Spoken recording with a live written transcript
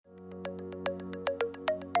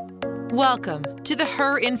Welcome to the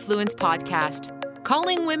Her Influence podcast,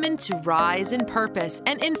 calling women to rise in purpose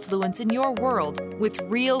and influence in your world with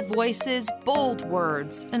real voices, bold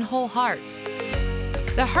words, and whole hearts.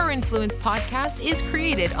 The Her Influence podcast is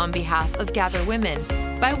created on behalf of Gather Women,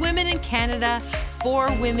 by women in Canada,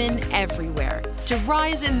 for women everywhere, to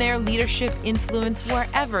rise in their leadership influence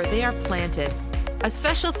wherever they are planted. A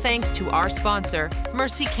special thanks to our sponsor,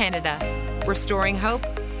 Mercy Canada, restoring hope,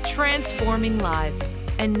 transforming lives.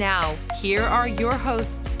 And now, here are your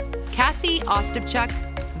hosts, Kathy Ostapchuk,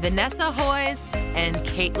 Vanessa Hoyes, and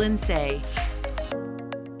Caitlin Say.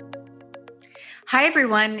 Hi,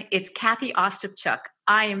 everyone. It's Kathy Ostapchuk.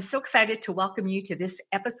 I am so excited to welcome you to this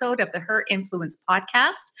episode of the Her Influence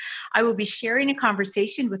podcast. I will be sharing a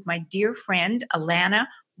conversation with my dear friend, Alana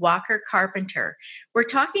Carpenter. We're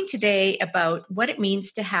talking today about what it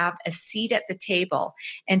means to have a seat at the table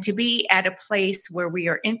and to be at a place where we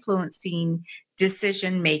are influencing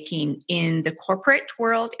decision-making in the corporate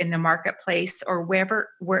world, in the marketplace, or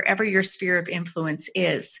wherever your sphere of influence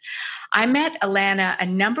is. I met Alana a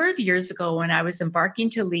number of years ago when I was embarking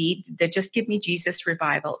to lead the Just Give Me Jesus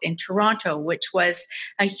revival in Toronto, which was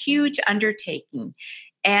a huge undertaking.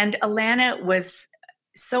 And Alana was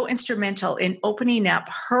so instrumental in opening up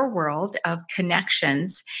her world of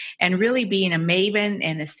connections and really being a maven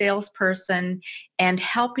and a salesperson and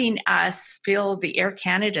helping us fill the Air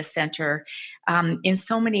Canada Centre in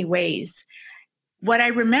so many ways. What I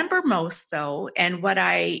remember most, though, and what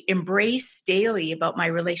I embrace daily about my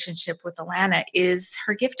relationship with Alana is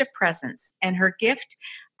her gift of presence and her gift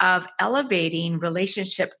of elevating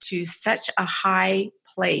relationship to such a high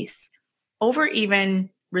place over even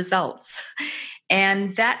results.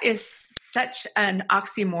 And that is such an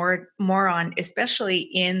oxymoron, especially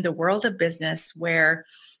in the world of business where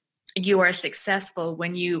you are successful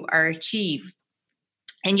when you are achieved.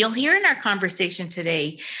 And you'll hear in our conversation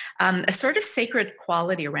today a sort of sacred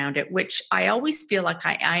quality around it, which I always feel like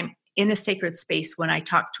I'm in a sacred space when I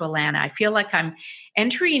talk to Alana. I feel like I'm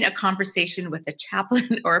entering a conversation with a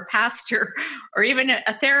chaplain or a pastor or even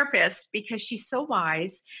a therapist, because she's so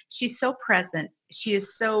wise, she's so present, she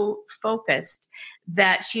is so focused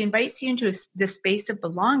that she invites you into this space of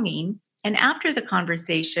belonging. And after the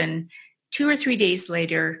conversation, 2 or 3 days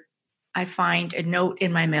later, I find a note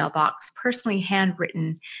in my mailbox, personally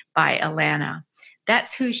handwritten by Alana.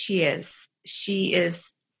 That's who she is. She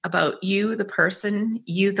is about you, the person,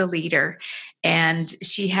 you, the leader. And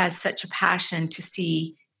she has such a passion to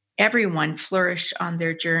see everyone flourish on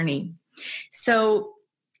their journey. So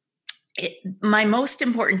my most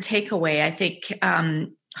important takeaway, I think,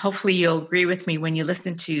 hopefully you'll agree with me when you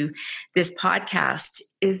listen to this podcast,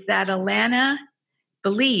 is that Alana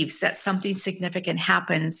believes that something significant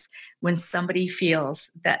happens when somebody feels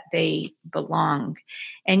that they belong.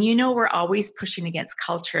 And we're always pushing against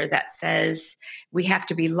culture that says we have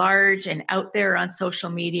to be large and out there on social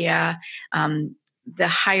media. The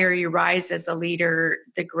higher you rise as a leader,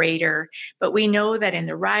 the greater. But we know that in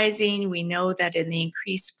the rising, we know that in the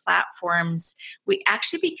increased platforms, we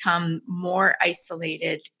actually become more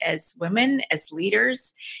isolated as women, as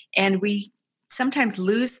leaders, and we sometimes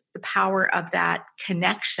lose the power of that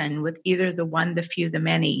connection with either the one, the few, the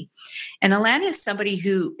many. And Alana is somebody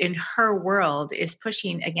who, in her world, is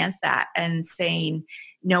pushing against that and saying,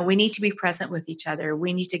 no, we need to be present with each other.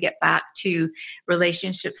 We need to get back to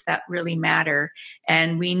relationships that really matter.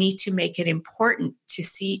 And we need to make it important to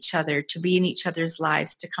see each other, to be in each other's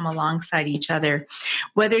lives, to come alongside each other.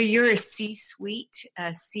 Whether you're a C-suite,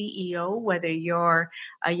 a CEO, whether you're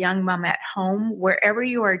a young mom at home, wherever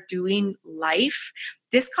you are doing life,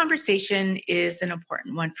 this conversation is an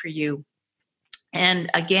important one for you. And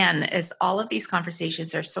again, as all of these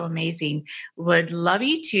conversations are so amazing, would love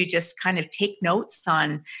you to just kind of take notes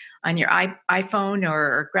on your iPhone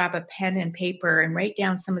or grab a pen and paper and write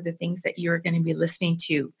down some of the things that you're going to be listening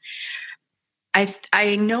to.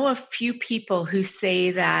 I know a few people who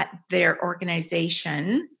say that their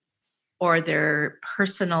organization or their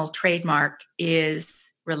personal trademark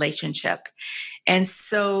is relationship. And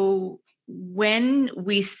so when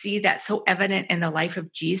we see that so evident in the life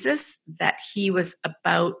of Jesus, that he was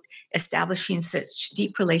about establishing such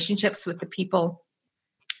deep relationships with the people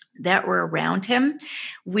that were around him,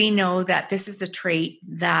 we know that this is a trait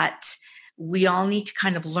that we all need to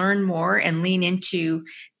kind of learn more and lean into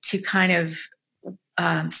to kind of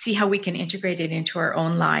see how we can integrate it into our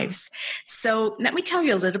own lives. So let me tell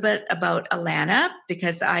you a little bit about Alana,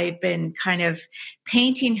 because I've been kind of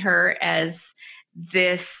painting her as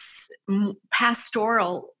this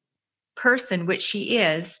pastoral person, which she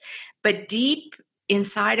is, but deep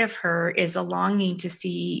inside of her is a longing to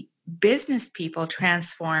see business people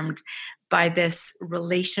transformed by this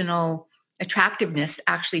relational attractiveness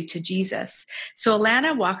actually to Jesus. So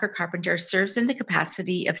Alana Walker Carpenter serves in the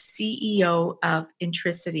capacity of CEO of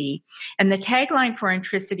Intricity. And the tagline for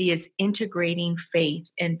Intricity is integrating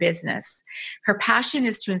faith and business. Her passion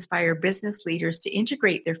is to inspire business leaders to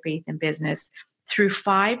integrate their faith and business through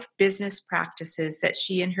 5 business practices that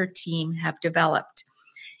she and her team have developed.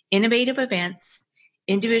 Innovative events,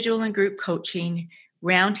 individual and group coaching,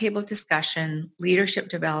 roundtable discussion, leadership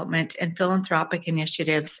development, and philanthropic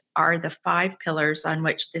initiatives are the 5 pillars on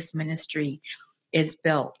which this ministry is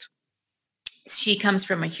built. She comes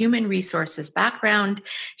from a human resources background.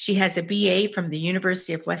 She has a BA from the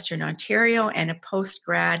University of Western Ontario and a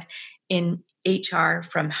postgrad in HR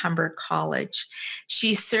from Humber College.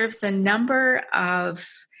 She serves a number of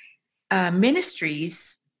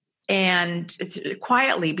ministries and it's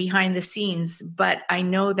quietly behind the scenes. But I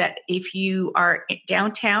know that if you are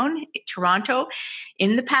downtown Toronto,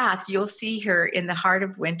 in the path, you'll see her in the heart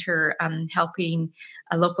of winter helping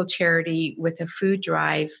a local charity with a food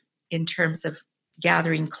drive in terms of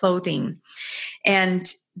gathering clothing. And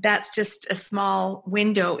that's just a small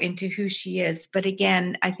window into who she is. But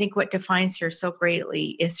again, I think what defines her so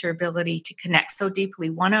greatly is her ability to connect so deeply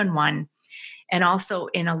one-on-one. And also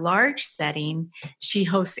in a large setting, she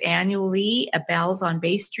hosts annually a Bells on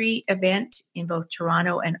Bay Street event in both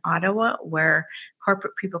Toronto and Ottawa, where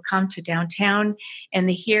corporate people come to downtown and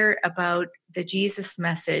they hear about the Jesus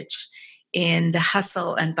message in the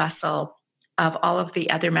hustle and bustle of all of the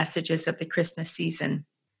other messages of the Christmas season.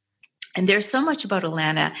 And there's so much about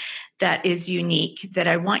Alana that is unique that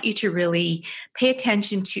I want you to really pay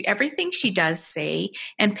attention to everything she does say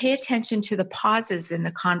and pay attention to the pauses in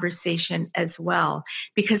the conversation as well,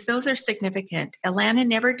 because those are significant. Alana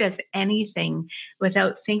never does anything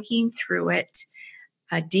without thinking through it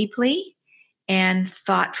deeply and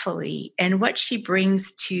thoughtfully. And what she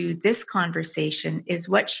brings to this conversation is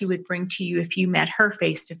what she would bring to you if you met her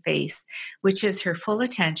face to face, which is her full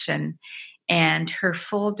attention and her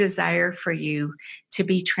full desire for you to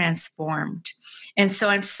be transformed. And so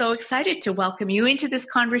I'm so excited to welcome you into this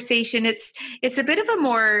conversation. It's a bit of a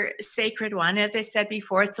more sacred one. As I said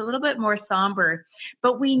before, it's a little bit more somber,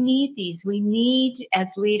 but we need these. We need,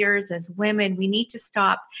 as leaders, as women, we need to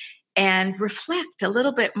stop and reflect a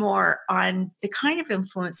little bit more on the kind of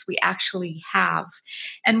influence we actually have.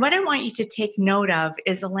 And what I want you to take note of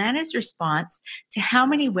is Alana's response to how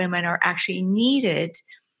many women are actually needed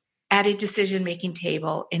at a decision-making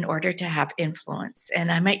table in order to have influence. And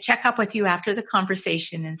I might check up with you after the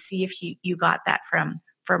conversation and see if you got that from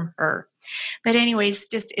her. But anyways,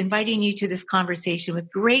 just inviting you to this conversation with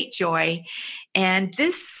great joy. And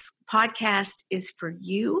this podcast is for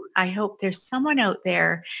you. I hope there's someone out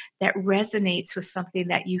there that resonates with something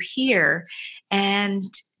that you hear and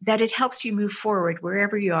that it helps you move forward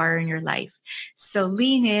wherever you are in your life. So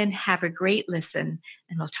lean in, have a great listen,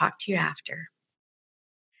 and we'll talk to you after.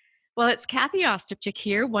 Well, it's Kathy Ostapchuk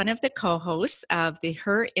here, one of the co-hosts of the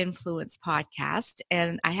Her Influence podcast.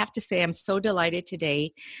 And I have to say, I'm so delighted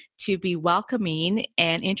today to be welcoming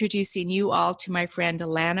and introducing you all to my friend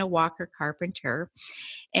Alana Walker Carpenter.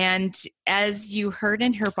 And as you heard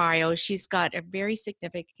in her bio, she's got a very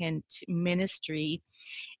significant ministry,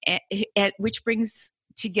 which brings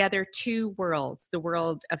together 2 worlds, the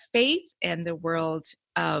world of faith and the world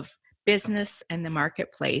of business and the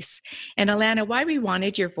marketplace. And Alana, why we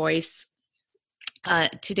wanted your voice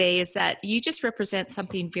today is that you just represent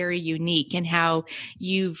something very unique in how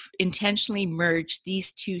you've intentionally merged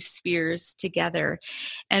these 2 spheres together.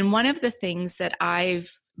 And one of the things that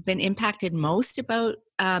I've been impacted most about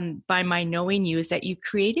by my knowing you is that you've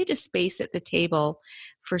created a space at the table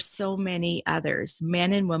for so many others,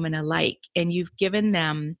 men and women alike, and you've given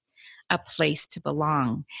them a place to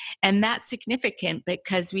belong. And that's significant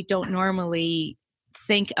because we don't normally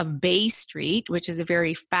think of Bay Street, which is a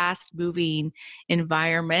very fast-moving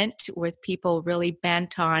environment with people really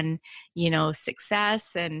bent on,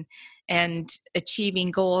 success and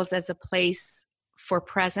achieving goals, as a place for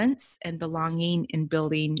presence and belonging and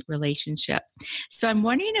building relationship. So I'm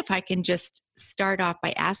wondering if I can just start off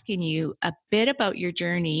by asking you a bit about your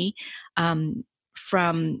journey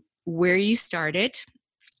from where you started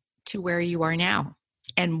to where you are now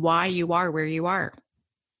and why you are where you are.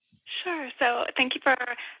 Sure. So thank you for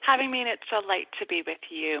having me, and it's a delight to be with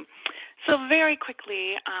you. So very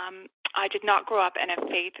quickly, I did not grow up in a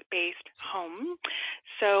faith-based home,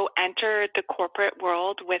 so entered the corporate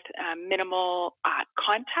world with minimal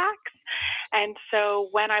contacts. And so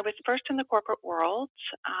when I was first in the corporate world,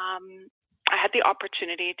 I had the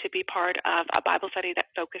opportunity to be part of a Bible study that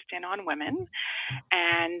focused in on women.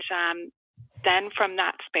 And then from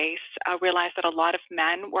that space, realized that a lot of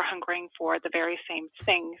men were hungering for the very same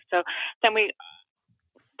thing. So then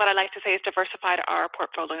what I like to say is diversified our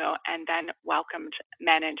portfolio and then welcomed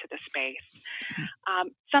men into the space.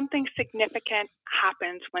 Something significant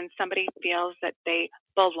happens when somebody feels that they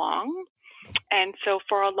belong. And so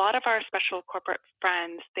for a lot of our special corporate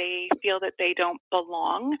friends, they feel that they don't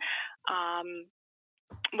belong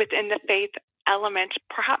within the faith element,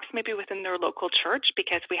 perhaps maybe within their local church,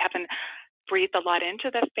 because we haven't breathed a lot into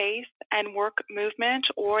the faith and work movement,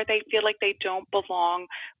 or they feel like they don't belong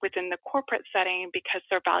within the corporate setting because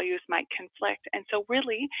their values might conflict. And so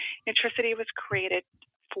really, Intricity was created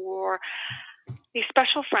for these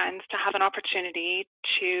special friends to have an opportunity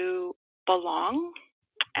to belong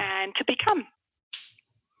and to become.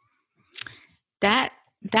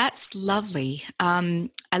 That's lovely. I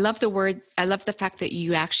love the fact that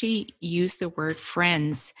you actually use the word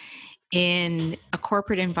friends in a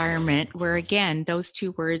corporate environment where, again, those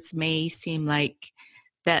two words may seem like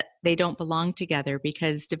that they don't belong together,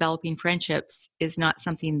 because developing friendships is not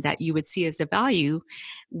something that you would see as a value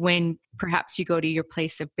when perhaps you go to your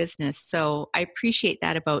place of business. So I appreciate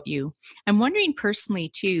that about you. I'm wondering personally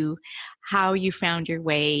too, how you found your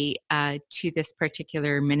way to this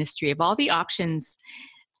particular ministry. Of all the options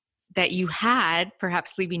that you had,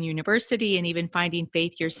 perhaps leaving university and even finding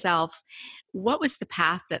faith yourself, what was the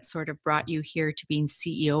path that sort of brought you here to being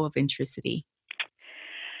CEO of Intricity?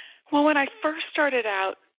 Well, when I first started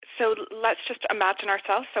out, so let's just imagine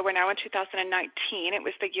ourselves. So we're now in 2019. It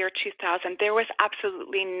was the year 2000. There was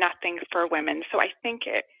absolutely nothing for women. So I think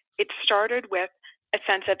it started with a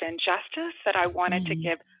sense of injustice that I wanted to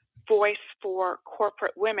give voice for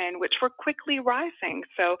corporate women, which were quickly rising.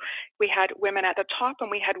 So we had women at the top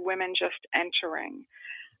and we had women just entering.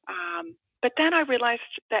 But then I realized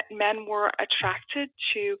that men were attracted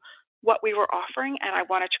to what we were offering, and I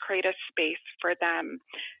wanted to create a space for them.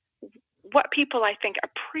 What people, I think,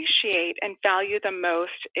 appreciate and value the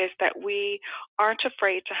most is that we aren't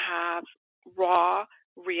afraid to have raw,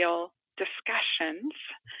 real discussions.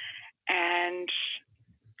 And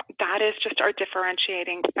that is just our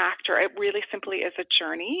differentiating factor. It really simply is a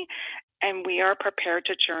journey, and we are prepared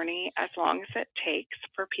to journey as long as it takes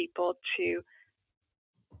for people to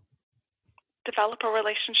develop a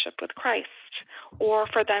relationship with Christ, or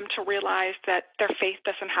for them to realize that their faith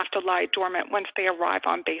doesn't have to lie dormant once they arrive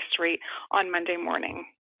on Bay Street on Monday morning.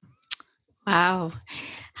 Wow.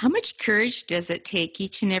 How much courage does it take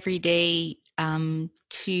each and every day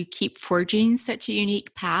to keep forging such a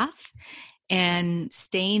unique path and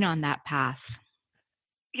staying on that path?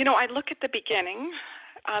 You know, I look at the beginning.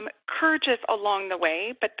 Courage is along the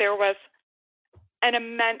way, but there was an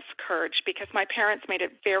immense courage because my parents made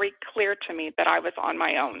it very clear to me that I was on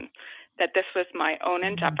my own, that this was my own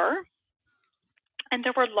endeavor. And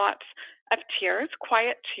there were lots of tears,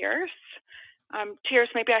 quiet tears. Tears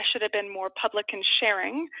maybe I should have been more public in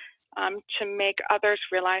sharing to make others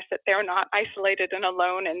realize that they're not isolated and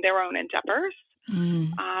alone in their own endeavors.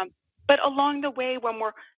 But along the way, when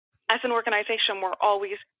we're, as an organization, we're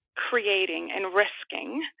always creating and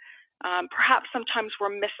risking. Perhaps sometimes we're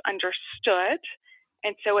misunderstood.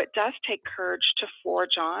 And so it does take courage to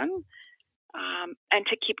forge on and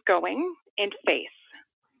to keep going in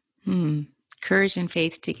faith. Courage and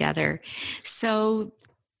faith together. So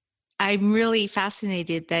I'm really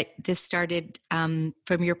fascinated that this started from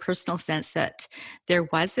your personal sense that there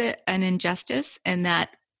was an injustice, and that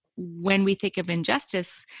when we think of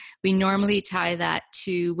injustice, we normally tie that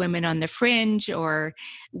to women on the fringe or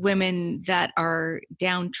women that are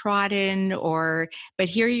downtrodden, but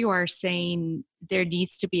here you are saying there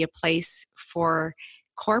needs to be a place for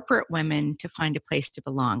corporate women to find a place to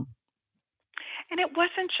belong. And it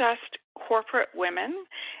wasn't just corporate women,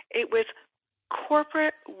 it was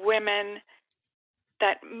corporate women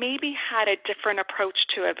that maybe had a different approach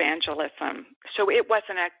to evangelism. So it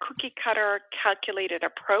wasn't a cookie cutter, calculated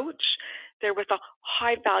approach. There was a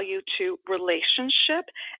high value to relationship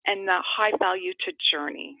and the high value to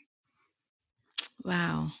journey.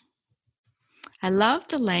 Wow. I love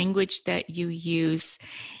the language that you use.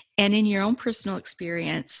 And in your own personal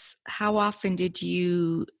experience, how often did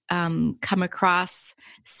you come across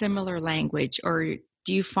similar language, or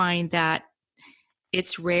do you find that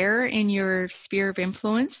it's rare in your sphere of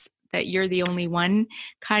influence that you're the only one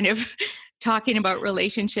kind of talking about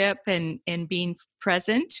relationship and being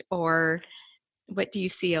present, or what do you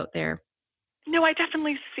see out there? No, I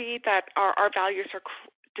definitely see that our values are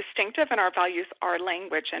distinctive and our values are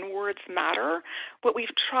language, and words matter. What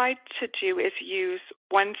we've tried to do is use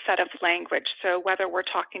one set of language. So whether we're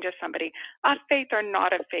talking to somebody of faith or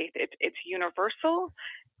not of faith, it's universal,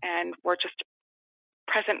 and we're just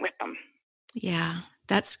present with them. Yeah,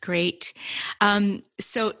 that's great.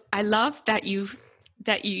 So I love that you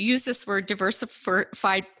use this word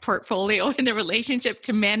diversified portfolio in the relationship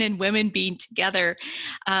to men and women being together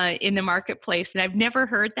in the marketplace. And I've never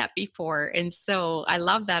heard that before. And so I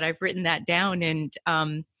love that. I've written that down, and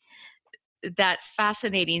that's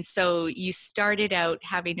fascinating. So you started out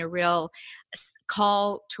having a real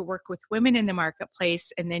call to work with women in the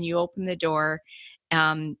marketplace, and then you opened the door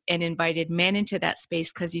and invited men into that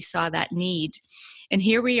space because you saw that need. And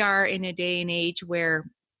here we are in a day and age where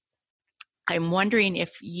I'm wondering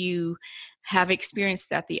if you have experienced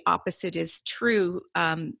that the opposite is true.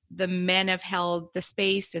 The men have held the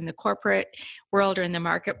space in the corporate world or in the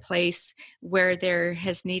marketplace where there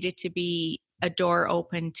has needed to be a door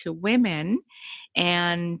open to women.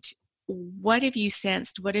 And what have you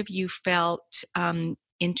sensed? What have you felt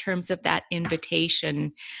in terms of that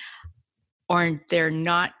invitation, or there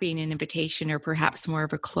not being an invitation, or perhaps more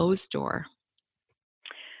of a closed door?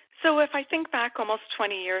 So if I think back almost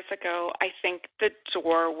 20 years ago, I think the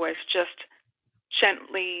door was just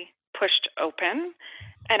gently pushed open.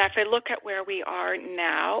 And if I look at where we are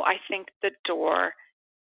now, I think the door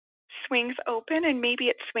swings open, and maybe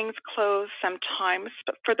it swings closed sometimes,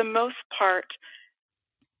 but for the most part,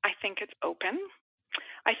 I think it's open.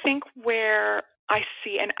 I think where I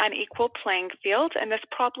see an unequal playing field, and this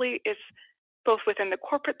probably is both within the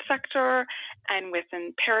corporate sector and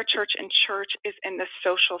within parachurch and church, is in the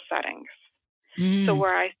social settings. So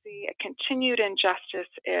where I see a continued injustice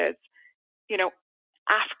is,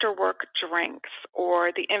 after work drinks,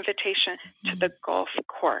 or the invitation to the golf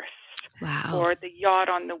course, Wow. or the yacht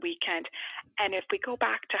on the weekend. And if we go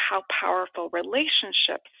back to how powerful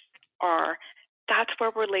relationships are, that's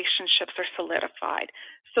where relationships are solidified.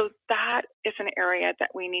 So that is an area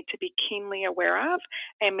that we need to be keenly aware of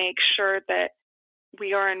and make sure that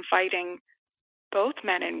we are inviting both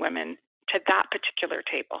men and women to that particular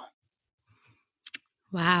table.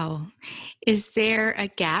 Wow. Is there a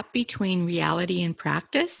gap between reality and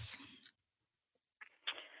practice?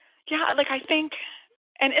 Yeah, I think,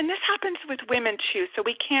 and this happens with women too, so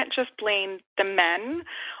we can't just blame the men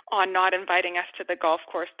on not inviting us to the golf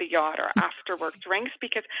course, the yacht, or after work drinks,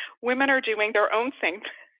 because women are doing their own thing.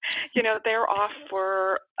 They're off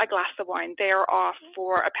for a glass of wine, they're off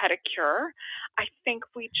for a pedicure. I think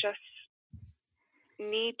we just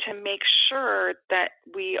need to make sure that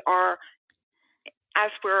we are,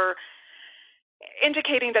 as we're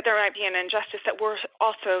indicating that there might be an injustice, that we're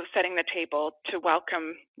also setting the table to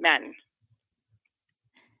welcome men.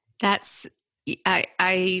 That's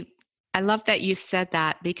I love that you said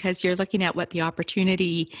that, because you're looking at what the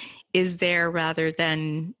opportunity is there rather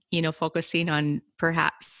than focusing on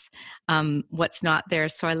perhaps what's not there.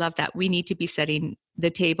 So I love that we need to be setting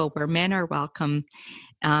the table where men are welcome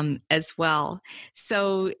as well.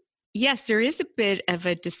 So yes, there is a bit of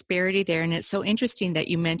a disparity there. And it's so interesting that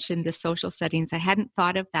you mentioned the social settings. I hadn't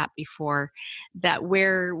thought of that before, that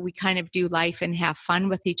where we kind of do life and have fun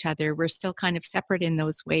with each other, we're still kind of separate in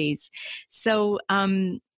those ways. So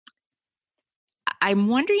I'm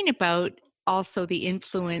wondering about also the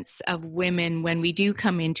influence of women when we do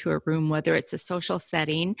come into a room, whether it's a social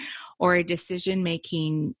setting or a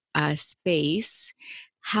decision-making space.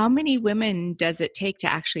 How many women does it take to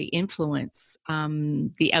actually influence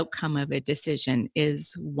the outcome of a decision?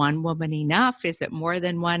 Is one woman enough? Is it more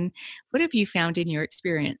than one? What have you found in your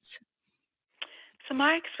experience? So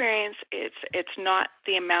my experience is it's not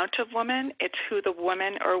the amount of women, it's who the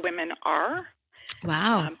woman or women are.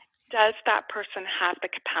 Wow. Does that person have the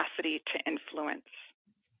capacity to influence?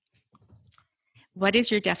 What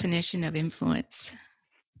is your definition of influence?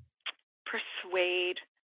 Persuade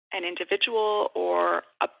an individual or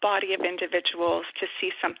a body of individuals to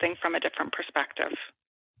see something from a different perspective.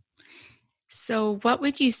 So what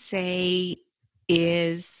would you say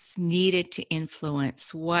is needed to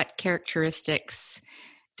influence? What characteristics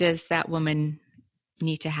does that woman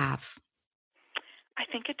need to have? I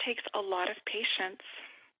think it takes a lot of patience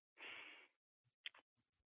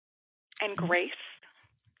and grace.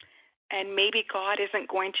 And maybe God isn't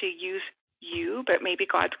going to use you, but maybe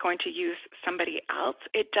God's going to use somebody else.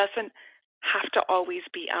 It doesn't have to always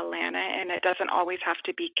be Alana, and it doesn't always have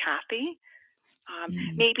to be Kathy.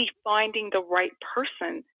 Maybe finding the right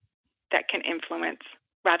person that can influence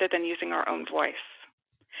rather than using our own voice.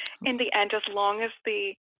 In the end, as long as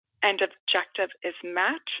the end objective is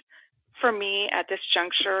met, for me at this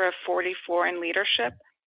juncture of 44 in leadership,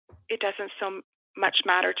 it doesn't so much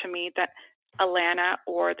matter to me that Alana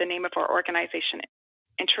or the name of our organization,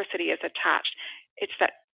 Intricity, is attached. It's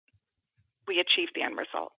that we achieve the end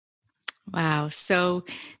result. Wow. So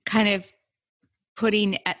kind of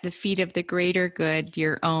putting at the feet of the greater good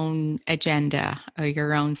your own agenda or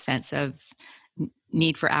your own sense of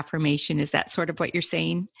need for affirmation. Is that sort of what you're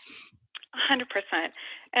saying? 100%.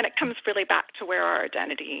 And it comes really back to where our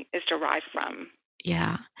identity is derived from.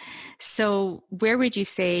 Yeah. So how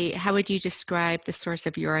would you describe the source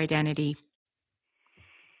of your identity?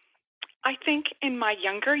 I think in my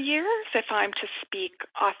younger years, if I'm to speak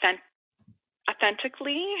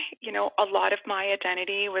authentically, a lot of my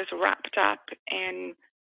identity was wrapped up in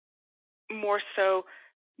more so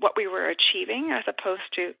what we were achieving as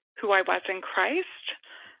opposed to who I was in Christ.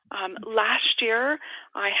 Last year,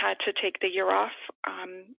 I had to take the year off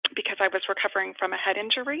because I was recovering from a head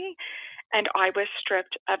injury, and I was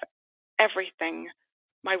stripped of everything.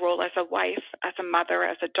 My role as a wife, as a mother,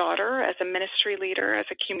 as a daughter, as a ministry leader, as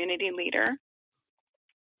a community leader.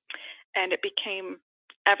 And it became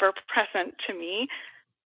ever present to me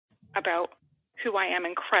about who I am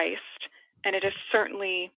in Christ. And it has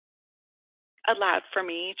certainly allowed for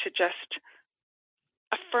me to just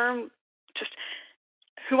affirm just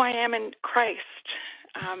who I am in Christ,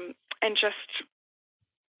 and just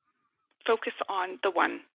focus on the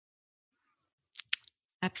one.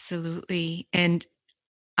 Absolutely. And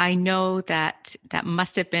I know that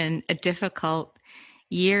must have been a difficult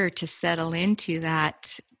year to settle into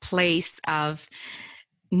that place of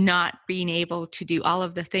not being able to do all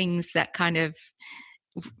of the things that kind of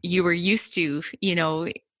you were used to,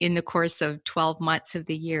 in the course of 12 months of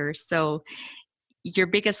the year. So your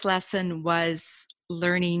biggest lesson was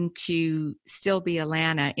learning to still be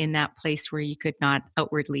Alana in that place where you could not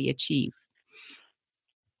outwardly achieve.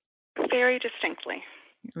 Very distinctly.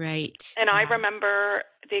 Right. And I remember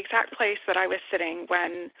the exact place that I was sitting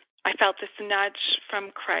when I felt this nudge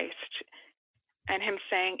from Christ and him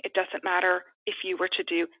saying, it doesn't matter if you were to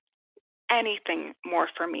do anything more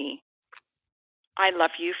for me. I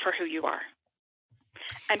love you for who you are.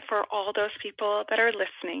 And for all those people that are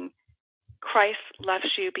listening, Christ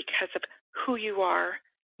loves you because of who you are,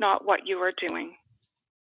 not what you are doing.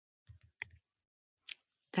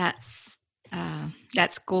 That's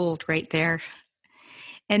gold right there.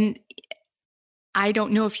 And I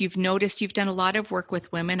don't know if you've noticed, you've done a lot of work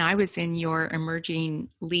with women. I was in your Emerging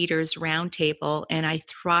Leaders Roundtable, and I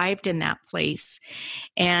thrived in that place.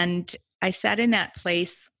 And I sat in that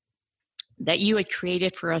place that you had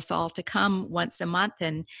created for us all to come once a month.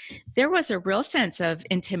 And there was a real sense of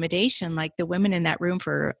intimidation, like the women in that room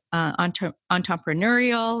for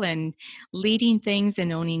entrepreneurial and leading things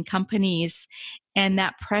and owning companies. And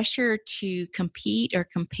that pressure to compete or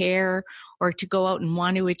compare or to go out and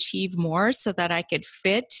want to achieve more so that I could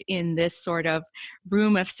fit in this sort of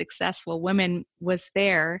room of successful women was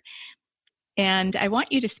there. And I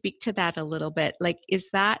want you to speak to that a little bit. Like,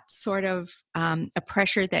 is that sort of a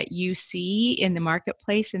pressure that you see in the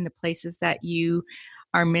marketplace, in the places that you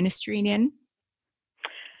are ministering in?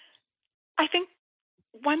 I think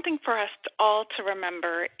one thing for us all to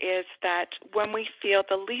remember is that when we feel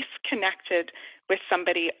the least connected with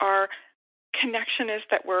somebody, our connection is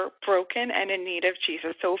that we're broken and in need of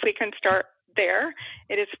Jesus. So if we can start there,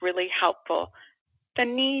 it is really helpful. The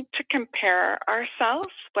need to compare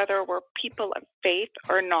ourselves, whether we're people of faith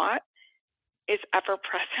or not, is ever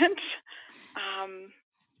present.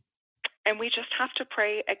 And we just have to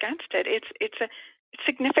pray against it. It's a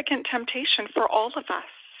significant temptation for all of us.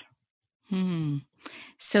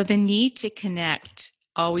 So the need to connect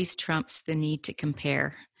always trumps the need to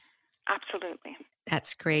compare. Absolutely.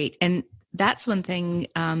 That's great. And that's one thing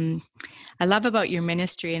I love about your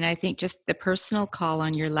ministry. And I think just the personal call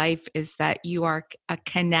on your life is that you are a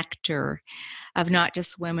connector of not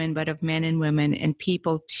just women, but of men and women and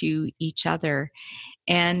people to each other.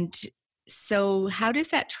 And so how does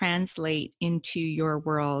that translate into your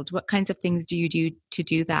world? What kinds of things do you do to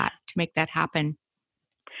do that, to make that happen?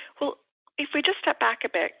 Well, if we just step back a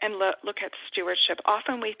bit and look at stewardship,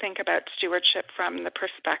 often we think about stewardship from the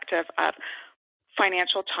perspective of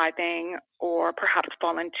financial tithing or perhaps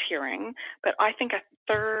volunteering. But I think a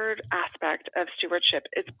third aspect of stewardship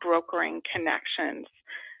is brokering connections.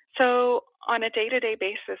 So on a day-to-day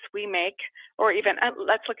basis, we make, or even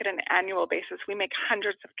let's look at an annual basis, we make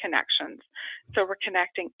hundreds of connections. So we're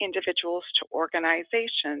connecting individuals to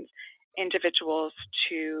organizations, individuals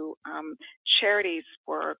to charities.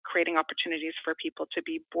 We're creating opportunities for people to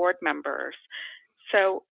be board members.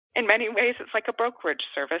 So in many ways, it's like a brokerage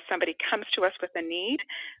service. Somebody comes to us with a need.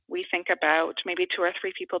 We think about maybe 2 or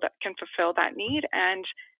 3 people that can fulfill that need, and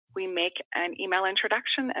we make an email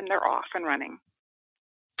introduction, and they're off and running.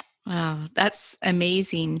 Wow, that's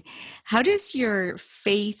amazing. How does your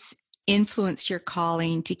faith influence your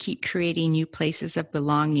calling to keep creating new places of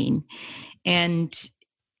belonging? And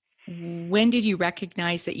when did you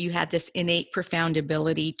recognize that you had this innate, profound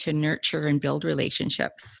ability to nurture and build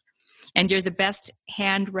relationships? And you're the best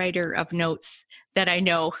handwriter of notes that I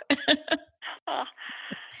know. Uh,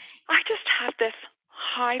 I just have this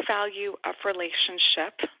high value of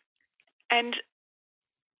relationship and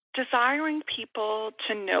desiring people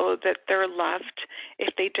to know that they're loved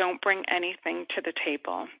if they don't bring anything to the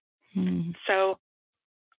table. So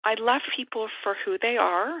I love people for who they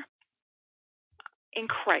are in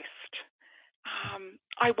Christ.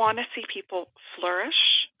 I want to see people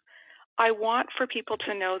flourish. I want for people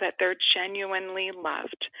to know that they're genuinely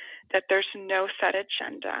loved, that there's no set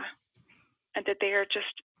agenda, and that they are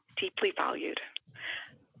just deeply valued.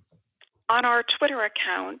 On our Twitter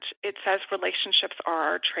account, it says relationships are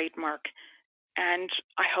our trademark. And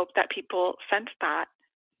I hope that people sense that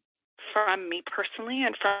from me personally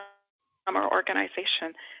and from our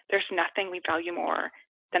organization. There's nothing we value more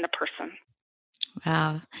than a person.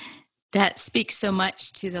 Wow. That speaks so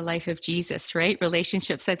much to the life of Jesus, right?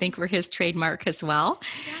 Relationships, I think, were his trademark as well.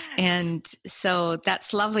 Yes. And so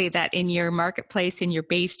that's lovely that in your marketplace, in your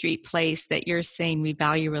Bay Street place, that you're saying we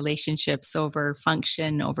value relationships over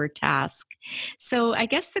function, over task. So I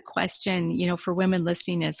guess the question, for women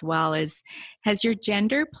listening as well is, has your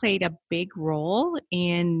gender played a big role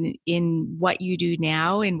in what you do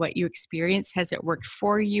now, in what you experience? Has it worked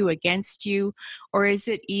for you, against you, or is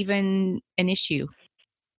it even an issue?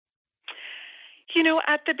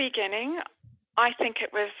 At the beginning, I think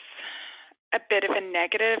it was a bit of a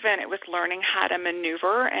negative, and it was learning how to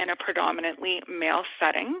maneuver in a predominantly male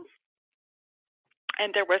setting.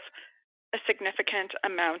 And there was a significant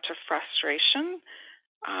amount of frustration.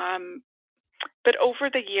 But over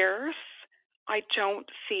the years, I don't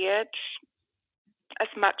see it as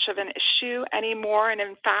much of an issue anymore. And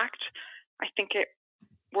in fact, I think it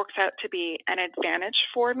works out to be an advantage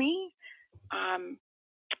for me.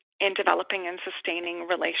 In developing and sustaining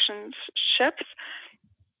relationships.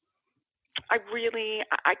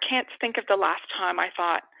 I can't think of the last time I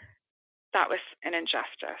thought that was an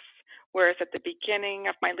injustice. Whereas at the beginning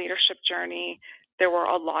of my leadership journey, there were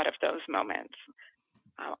a lot of those moments.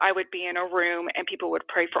 I would be in a room and people would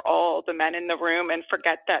pray for all the men in the room and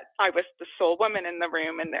forget that I was the sole woman in the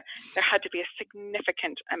room, and there had to be a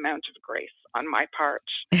significant amount of grace on my part.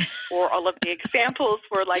 Or all of the examples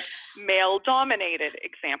were like male-dominated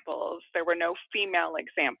examples. There were no female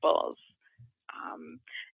examples.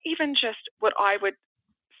 Even just what I would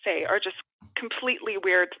say are just completely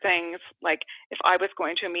weird things, like if I was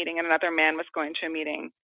going to a meeting and another man was going to a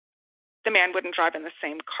meeting, the man wouldn't drive in the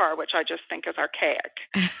same car, which I just think is archaic.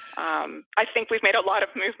 I think we've made a lot of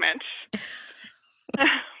movement.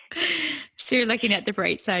 So you're looking at the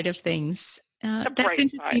bright side of things. That's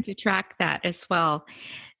interesting to track that as well.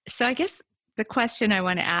 So I guess the question I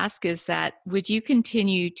want to ask is that, would you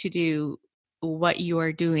continue to do what you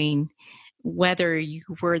are doing, whether you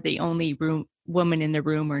were the only woman in the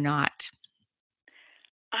room or not?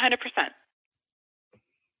 100%.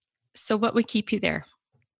 So what would keep you there?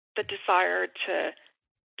 The desire to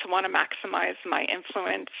want to maximize my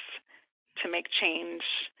influence, to make change,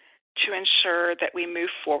 to ensure that we move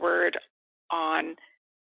forward on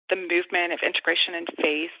the movement of integration in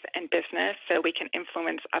faith and business so we can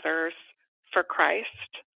influence others for Christ.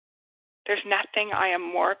 There's nothing I am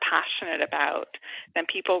more passionate about than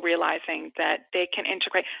people realizing that they can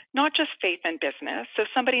integrate not just faith and business. So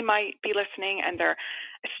somebody might be listening and they're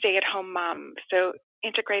a stay-at-home mom. So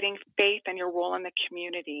integrating faith and your role in the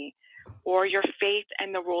community, or your faith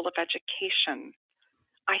and the role of education.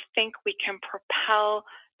 I think we can propel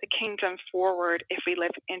the kingdom forward if we live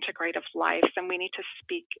integrative lives, and we need to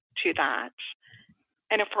speak to that.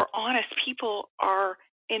 And if we're honest, people are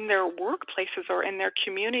in their workplaces or in their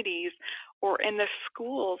communities or in the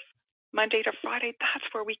schools Monday to Friday.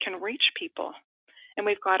 That's where we can reach people. And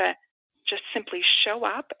we've got to just simply show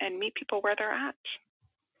up and meet people where they're at.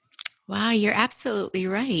 Wow, you're absolutely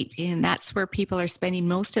right. And that's where people are spending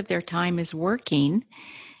most of their time, is working.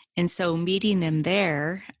 And so meeting them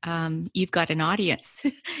there, you've got an audience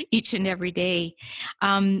each and every day.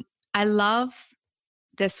 I love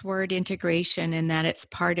this word integration, and that it's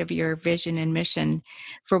part of your vision and mission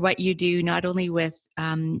for what you do, not only with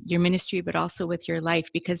your ministry, but also with your life,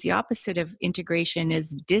 because the opposite of integration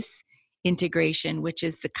is disintegration, which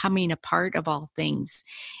is the coming apart of all things.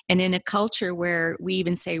 And in a culture where we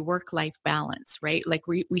even say work-life balance, right? Like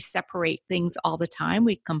we separate things all the time.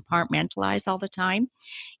 We compartmentalize all the time.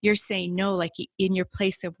 You're saying, no, like in your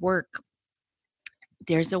place of work,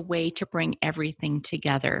 there's a way to bring everything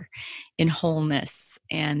together in wholeness.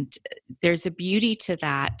 And there's a beauty to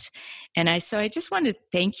that. And I just want to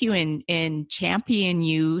thank you and champion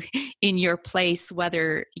you in your place,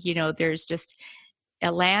 whether, there's just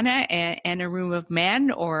Alana and a room of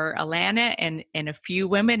men, or Alana and a few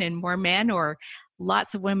women and more men, or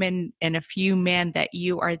lots of women and a few men, that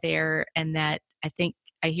you are there, and that I think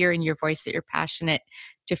I hear in your voice that you're passionate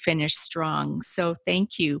to finish strong. So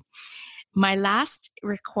thank you. My last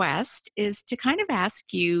request is to kind of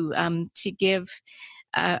ask you to give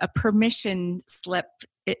a permission slip,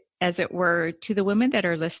 as it were, to the women that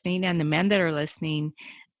are listening and the men that are listening,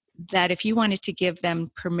 that if you wanted to give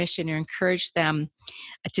them permission or encourage them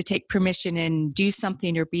to take permission and do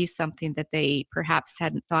something or be something that they perhaps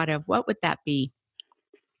hadn't thought of, what would that be?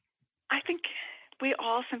 I think we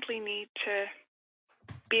all simply need to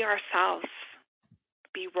be ourselves,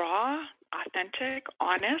 be raw, authentic,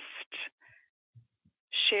 honest,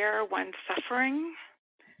 share one's suffering.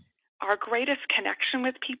 Our greatest connection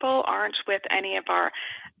with people aren't with any of our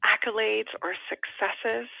accolades or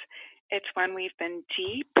successes. It's when we've been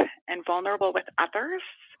deep and vulnerable with others.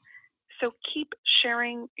 So keep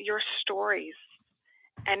sharing your stories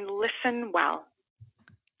and listen well.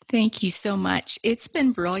 Thank you so much. It's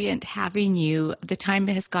been brilliant having you. The time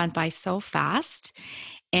has gone by so fast.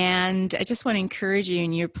 And I just want to encourage you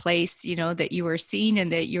in your place, that you are seen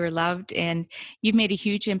and that you are loved. And you've made a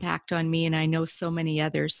huge impact on me, and I know so many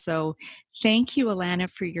others. So thank you, Alana,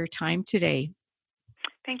 for your time today.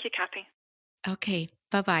 Thank you, Kathy. Okay.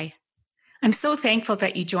 Bye-bye. I'm so thankful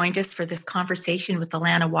that you joined us for this conversation with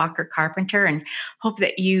Alana Walker Carpenter, and hope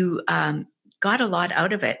that you got a lot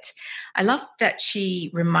out of it. I love that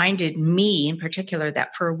she reminded me in particular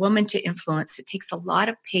that for a woman to influence, it takes a lot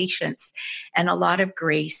of patience and a lot of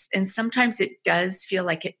grace. And sometimes it does feel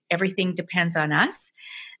like everything depends on us.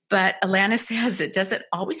 But Alana says it doesn't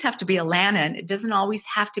always have to be Alana, and it doesn't always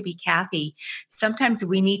have to be Kathy. Sometimes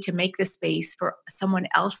we need to make the space for someone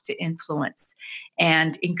else to influence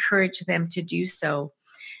and encourage them to do so.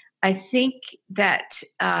 I think that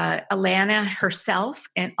Alana herself,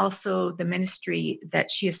 and also the ministry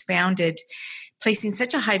that she has founded, placing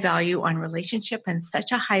such a high value on relationship and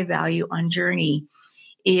such a high value on journey,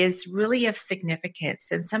 is really of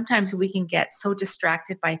significance. And sometimes we can get so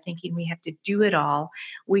distracted by thinking we have to do it all,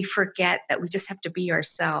 we forget that we just have to be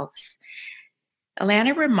ourselves.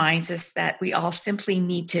 Alana reminds us that we all simply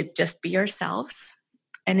need to just be ourselves.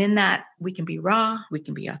 And in that, we can be raw, we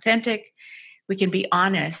can be authentic, we can be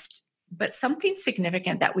honest. But something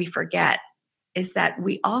significant that we forget is that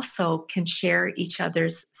we also can share each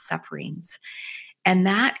other's sufferings. And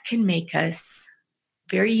that can make us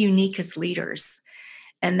very unique as leaders.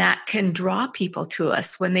 And that can draw people to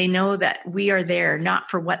us when they know that we are there, not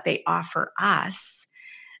for what they offer us,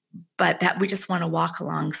 but that we just want to walk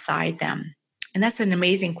alongside them. And that's an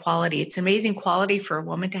amazing quality. It's an amazing quality for a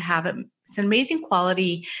woman to have it. It's an amazing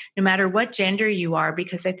quality no matter what gender you are,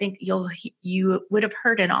 because I think you would have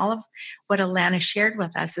heard in all of what Alana shared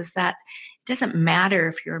with us is that it doesn't matter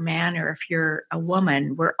if you're a man or if you're a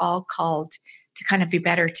woman. We're all called to kind of be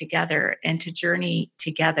better together and to journey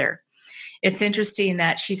together. It's interesting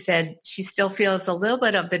that she said she still feels a little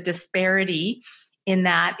bit of the disparity in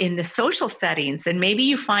the social settings. And maybe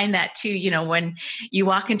you find that too, when you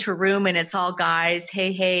walk into a room and it's all guys,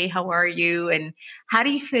 hey, how are you? And how do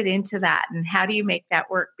you fit into that? And how do you make that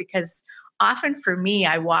work? Because often for me,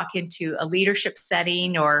 I walk into a leadership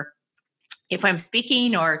setting, or if I'm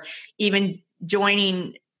speaking or even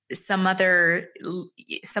joining some other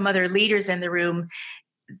leaders in the room,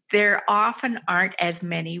 there often aren't as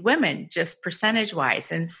many women, just percentage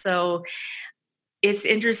wise. And so it's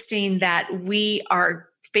interesting that we are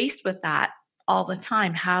faced with that all the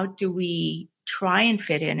time. How do we try and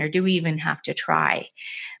fit in, or do we even have to try?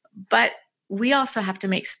 But we also have to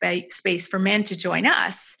make space for men to join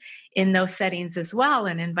us in those settings as well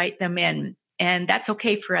and invite them in. And that's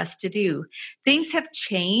okay for us to do. Things have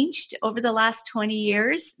changed over the last 20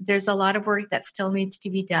 years. There's a lot of work that still needs to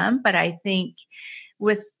be done, but I think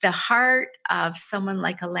with the heart of someone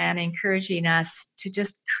like Alana encouraging us to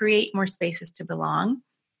just create more spaces to belong,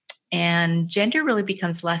 and gender really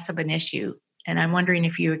becomes less of an issue. And I'm wondering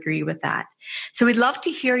if you agree with that. So we'd love to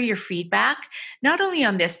hear your feedback, not only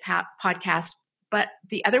on this podcast, but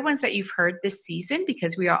the other ones that you've heard this season,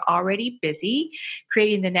 because we are already busy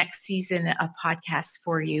creating the next season of podcasts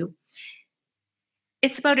for you.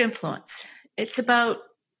 It's about influence. It's about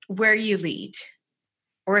where you lead,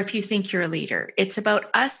 or if you think you're a leader. It's about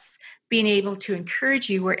us being able to encourage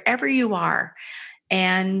you wherever you are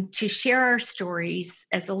and to share our stories,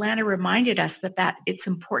 as Alana reminded us that it's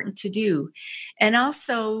important to do. And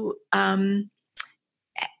also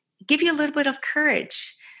give you a little bit of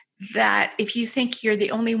courage that if you think you're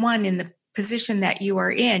the only one in position that you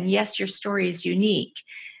are in, yes, your story is unique,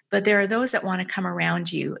 but there are those that want to come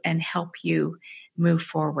around you and help you move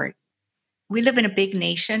forward. We live in a big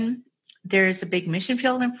nation. There's a big mission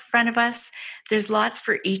field in front of us. There's lots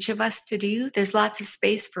for each of us to do. There's lots of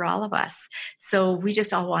space for all of us. So we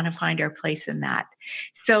just all want to find our place in that.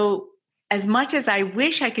 So as much as I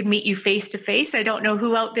wish I could meet you face to face, I don't know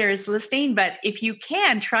who out there is listening, but if you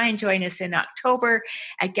can, try and join us in October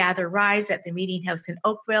at Gather Rise at the Meeting House in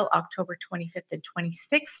Oakville, October 25th and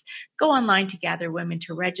 26th. Go online to Gather Women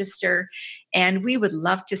to register, and we would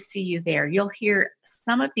love to see you there. You'll hear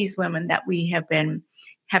some of these women that we have been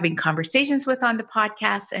having conversations with on the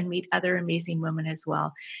podcast and meet other amazing women as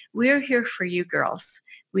well. We're here for you, girls.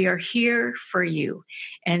 We are here for you.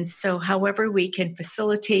 And so however we can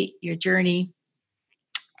facilitate your journey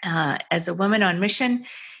as a woman on mission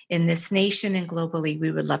in this nation and globally,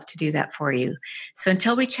 we would love to do that for you. So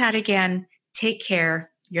until we chat again, take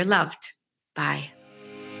care. You're loved. Bye.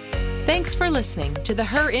 Thanks for listening to the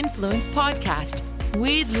Her Influence podcast.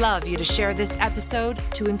 We'd love you to share this episode,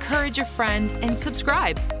 to encourage a friend, and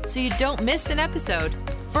subscribe so you don't miss an episode.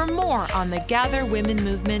 For more on the Gather Women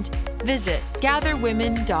movement, visit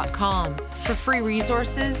gatherwomen.com for free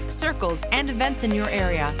resources, circles, and events in your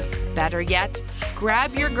area. Better yet,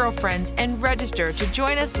 grab your girlfriends and register to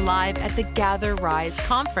join us live at the Gather Rise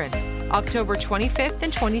Conference, October 25th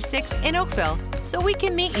and 26th in Oakville, so we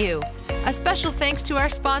can meet you. A special thanks to our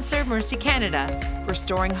sponsor, Mercy Canada,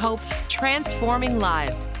 restoring hope, transforming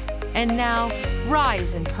lives. And now,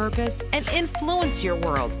 rise in purpose and influence your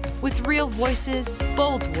world with real voices,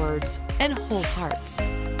 bold words, and whole hearts.